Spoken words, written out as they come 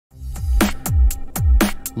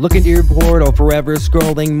Look into your portal, forever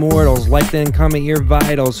scrolling mortals. Like then comment your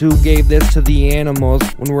vitals. Who gave this to the animals?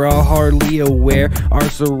 When we're all hardly aware, our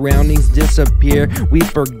surroundings disappear. We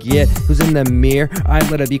forget who's in the mirror. I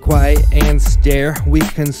let it be quiet and stare. We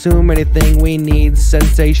consume anything we need.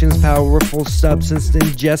 Sensations, powerful substance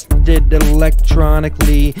ingested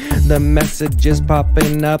electronically. The messages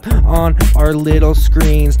popping up on our little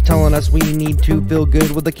screens, telling us we need to feel good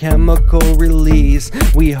with a chemical release.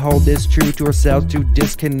 We hold this true to ourselves to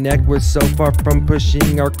disconnect. We're so far from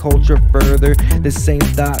pushing our culture further. The same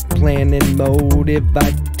thought, plan, and motive I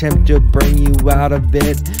attempt to bring you out of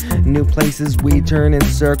it. New places we turn in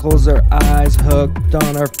circles, our eyes hooked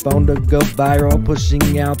on our phone to go viral,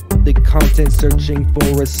 pushing out the content, searching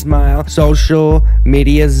for a smile. Social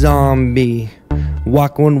media zombie,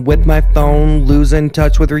 walking with my phone, losing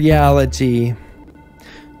touch with reality.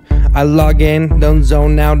 I log in, don't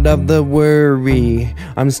zone out of the worry.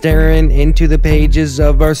 I'm staring into the pages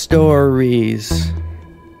of our stories.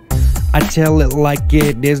 I tell it like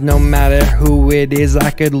it is, no matter who it is.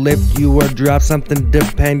 I could lift you or drop something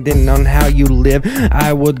depending on how you live.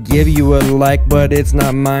 I would give you a like, but it's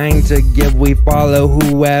not mine to give. We follow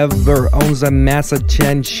whoever owns the mass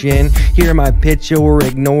attention. Hear my pitch or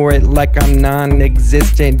ignore it like I'm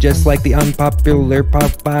non-existent. Just like the unpopular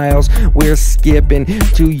profiles we're skipping.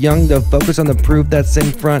 Too young to focus on the proof that's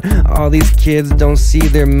in front. All these kids don't see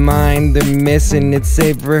their mind, they're missing. It's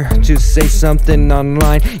safer to say something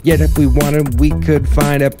online. Yet if we wanted, we could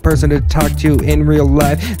find a person to talk to in real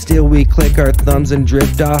life. Still we click our thumbs and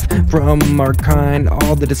drift off from our kind.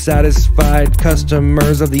 All the dissatisfied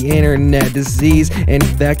customers of the internet. Disease,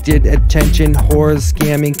 infected attention, horror,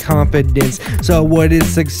 scamming confidence. So what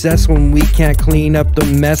is success when we can't clean up the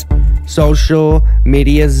mess? Social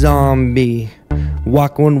media zombie,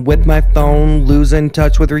 walking with my phone, losing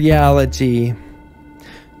touch with reality.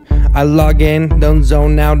 I log in, don't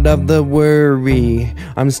zone out of the worry.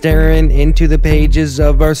 I'm staring into the pages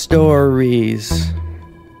of our stories.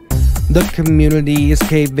 The community is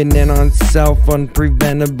caving in on itself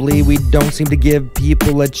unpreventably. We don't seem to give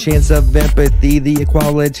people a chance of empathy. The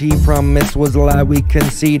equality promised was a lie we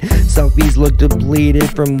concede. Selfies look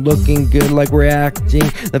depleted from looking good like we're acting.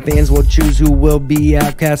 The fans will choose who will be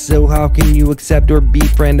outcast. So how can you accept or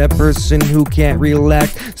befriend a person who can't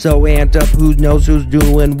relax? So amped up, who knows who's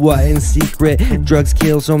doing what in secret. Drugs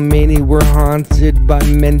kill so many, we're haunted by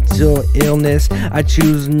mental illness. I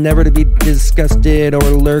choose never to be disgusted or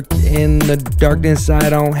lurk in the darkness. I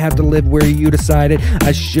don't have to live where you decided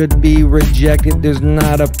I should be rejected. There's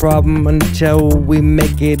not a problem until we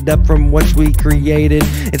make it up from what we created.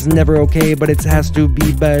 It's never okay, but it has to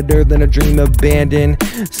be better than a dream abandoned.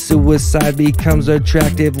 Suicide becomes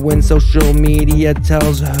attractive when social media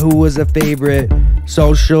tells who is a favorite.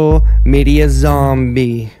 Social media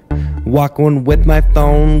zombie, walking with my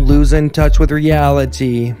phone, losing touch with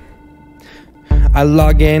reality. I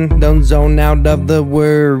log in, don't zone out of the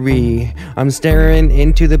worry. I'm staring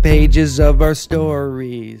into the pages of our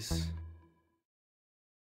stories.